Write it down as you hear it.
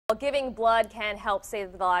Well, giving blood can help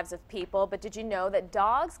save the lives of people, but did you know that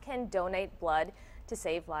dogs can donate blood to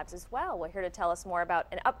save lives as well? Well, here to tell us more about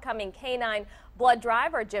an upcoming canine blood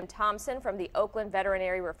drive are Jim Thompson from the Oakland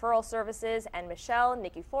Veterinary Referral Services and Michelle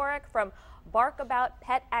Nikiforek from Bark About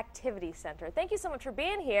Pet Activity Center. Thank you so much for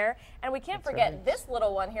being here. And we can't forget this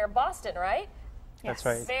little one here, Boston, right? That's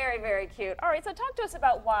right. Very, very cute. All right, so talk to us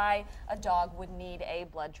about why a dog would need a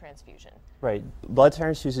blood transfusion. Right. Blood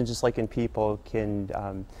transfusion, just like in people,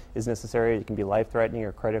 is necessary. It can be life-threatening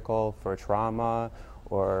or critical for trauma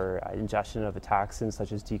or ingestion of a toxin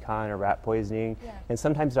such as decon or rat poisoning. Yeah. And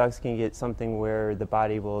sometimes dogs can get something where the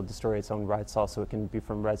body will destroy its own red cell, so it can be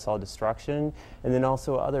from red cell destruction. And then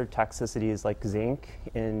also other toxicities like zinc,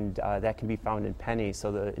 and that can be found in pennies,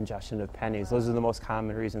 so the ingestion of pennies. Those are the most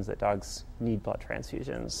common reasons that dogs need blood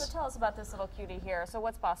transfusions. So tell us about this little cutie here. So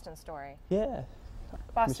what's Boston's story? Yeah.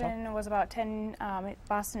 Boston was about 10,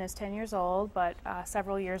 Boston is 10 years old, but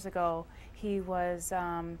several years ago he was,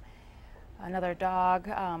 another dog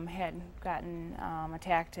had gotten,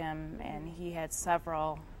 attacked him, and he had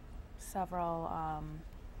several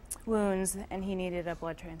wounds, and he needed a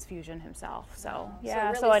blood transfusion himself. So,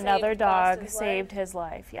 yeah, so another dog saved his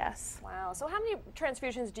life, yes. Wow. So how many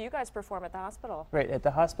transfusions do you guys perform at the hospital? Right. At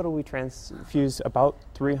the hospital, we transfuse about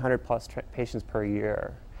 300 plus patients per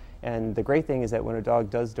year. And the great thing is that when a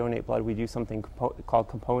dog does donate blood, we do something called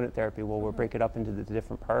component therapy, where we'll break it up into the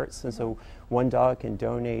different parts. And so one dog can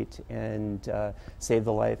donate and save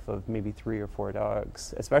the life of maybe 3 or 4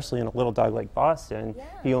 dogs. Especially in a little dog like Boston,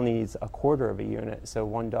 he only needs a quarter of a unit. So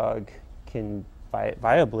one dog can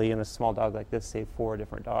viably, in a small dog like this, save 4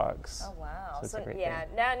 different dogs. Oh wow! So, yeah,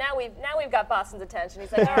 now we've got Boston's attention.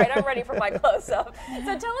 He's like, all right, I'm ready for my close-up.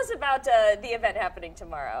 So tell us about the event happening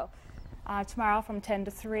tomorrow. Tomorrow from 10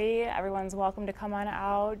 to 3, everyone's welcome to come on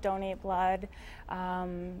out, donate blood,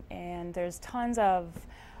 and there's tons of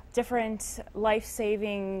different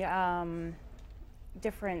life-saving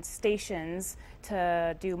different stations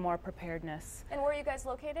to do more preparedness. And where are you guys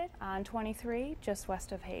located? On 23, just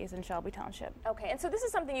west of Hayes in Shelby Township. Okay, and so this is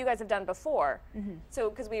something you guys have done before. So,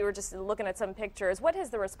 because we were just looking at some pictures, what has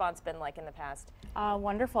the response been like in the past?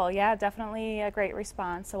 Wonderful, yeah, definitely a great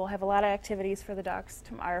response. So we'll have a lot of activities for the dogs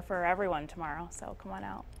tomorrow, for everyone tomorrow, so come on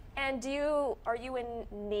out. And are you in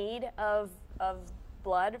need of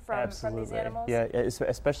blood from these animals? Yeah,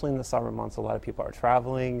 especially in the summer months, a lot of people are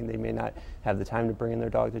traveling and they may not have the time to bring in their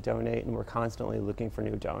dog to donate, and we're constantly looking for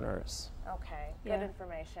new donors. Okay, good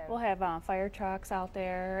information. We'll have fire trucks out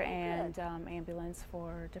there and ambulance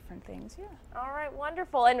for different things, All right,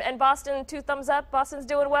 wonderful. And Boston, 2 thumbs up, Boston's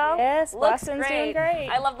doing well? Yes, Looks Boston's great. doing great.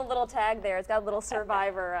 I love the little tag there. It's got a little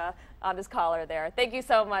survivor on his collar there. Thank you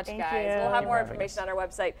so much, guys. You. We'll have more information on our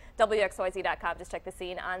website, WXYZ.com. Just check the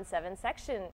scene on 7 Section.